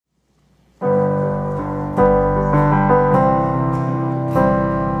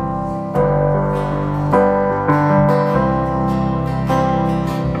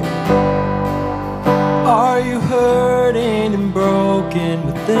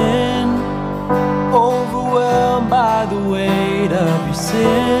in, overwhelmed by the weight of your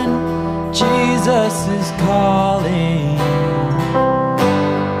sin. Jesus is calling.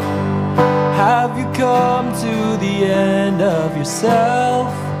 Have you come to the end of yourself?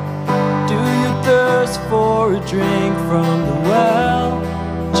 Do you thirst for a drink from the well?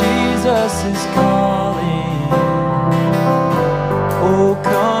 Jesus is calling. Oh,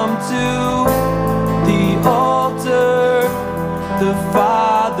 come to the altar. The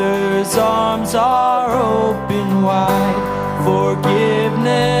Father's arms are open wide.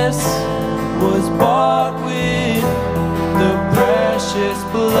 Forgiveness was bought with the precious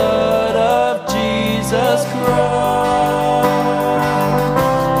blood of Jesus Christ.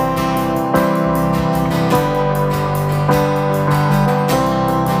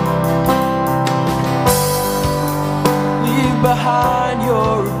 Leave behind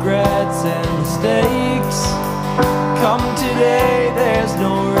your regrets and mistakes. Come today, there's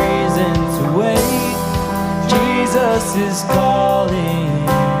no reason to wait. Jesus is calling.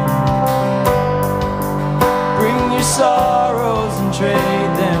 Bring your sorrows and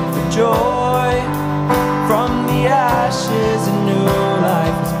trade them for joy. From the ashes a new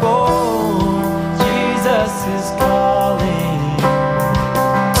life is born. Jesus is calling.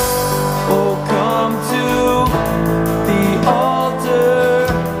 Oh, come to the altar.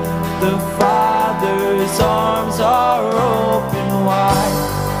 The Father's arms are open wide.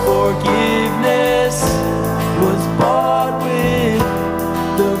 Forgiveness was bought with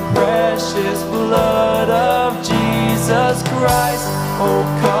the precious blood of Jesus Christ. Oh,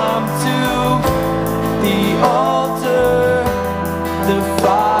 come to the altar. The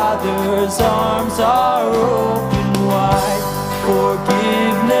Father's arms are open wide.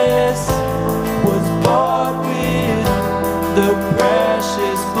 Forgiveness was bought with the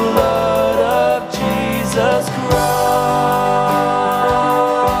precious blood of Jesus Christ.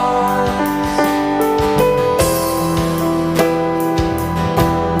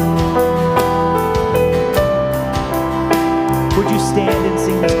 Would you stand and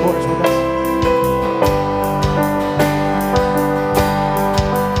sing this chorus with us?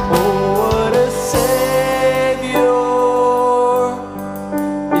 Oh, what a Savior!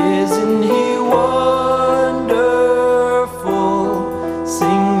 Isn't He wonderful?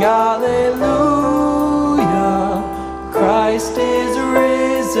 Sing hallelujah! Christ is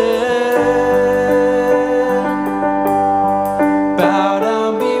risen. Bow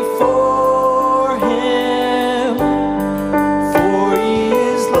down before Him.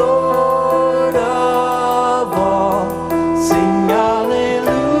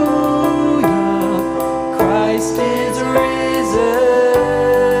 Christ is risen.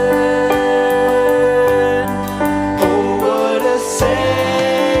 Oh, what a Savior!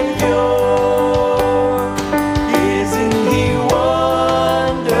 Isn't He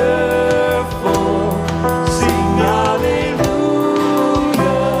wonderful? Sing hallelujah!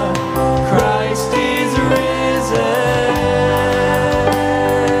 Christ is risen.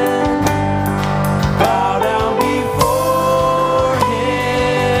 Bow down before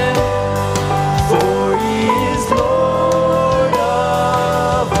Him, for He is Lord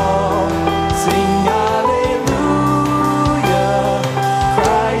of all. Sing hallelujah,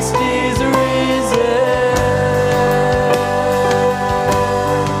 Christ is risen.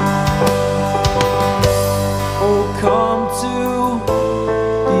 Oh, come to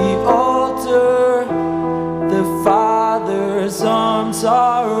the altar. The Father's arms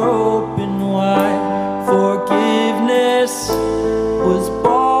are open wide. Forgiveness was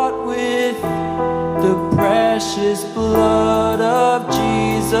bought with the precious blood of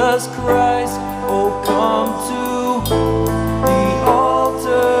Jesus Christ. Oh, come to the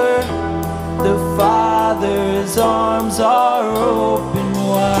altar. The Father's arms are open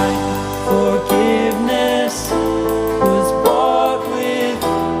wide. Forgiveness was bought with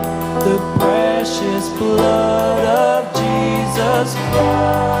the precious blood of Jesus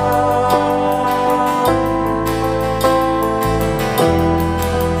Christ.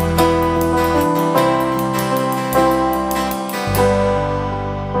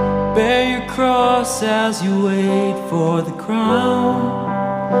 Bear your cross as you wait for the crown.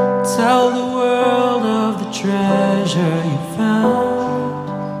 Tell the world of the treasure you found.